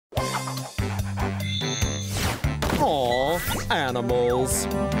Aw, animals.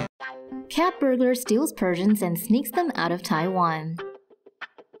 Cat burglar steals Persians and sneaks them out of Taiwan.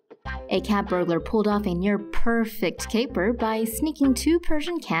 A cat burglar pulled off a near-perfect caper by sneaking 2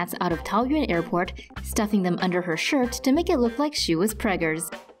 Persian cats out of Taoyuan Airport, stuffing them under her shirt to make it look like she was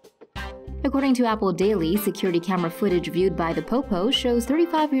preggers. According to Apple Daily, security camera footage viewed by the Popo shows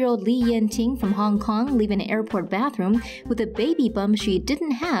 35-year-old Li Yanting from Hong Kong leaving an airport bathroom with a baby bump she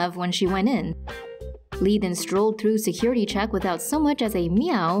didn't have when she went in. Li then strolled through security check without so much as a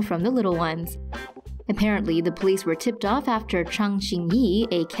meow from the little ones. Apparently, the police were tipped off after Chang Xingyi,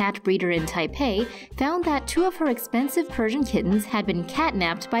 a cat breeder in Taipei, found that 2 of her expensive Persian kittens had been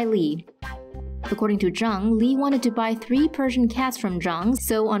catnapped by Li. According to Zhang, Li wanted to buy 3 Persian cats from Zhang,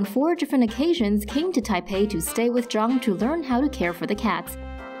 so on 4 different occasions came to Taipei to stay with Zhang to learn how to care for the cats.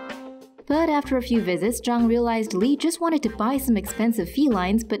 But after a few visits, Zhang realized Li just wanted to buy some expensive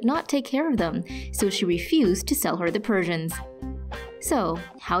felines but not take care of them, so she refused to sell her the Persians. So,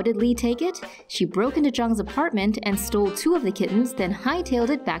 how did Li take it? She broke into Zhang's apartment and stole 2 of the kittens, then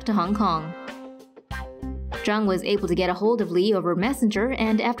hightailed it back to Hong Kong. Zhang was able to get a hold of Li over Messenger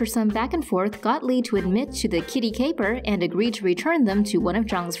and after some back and forth got Li to admit to the kitty caper and agreed to return them to one of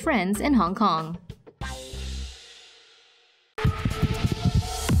Zhang's friends in Hong Kong.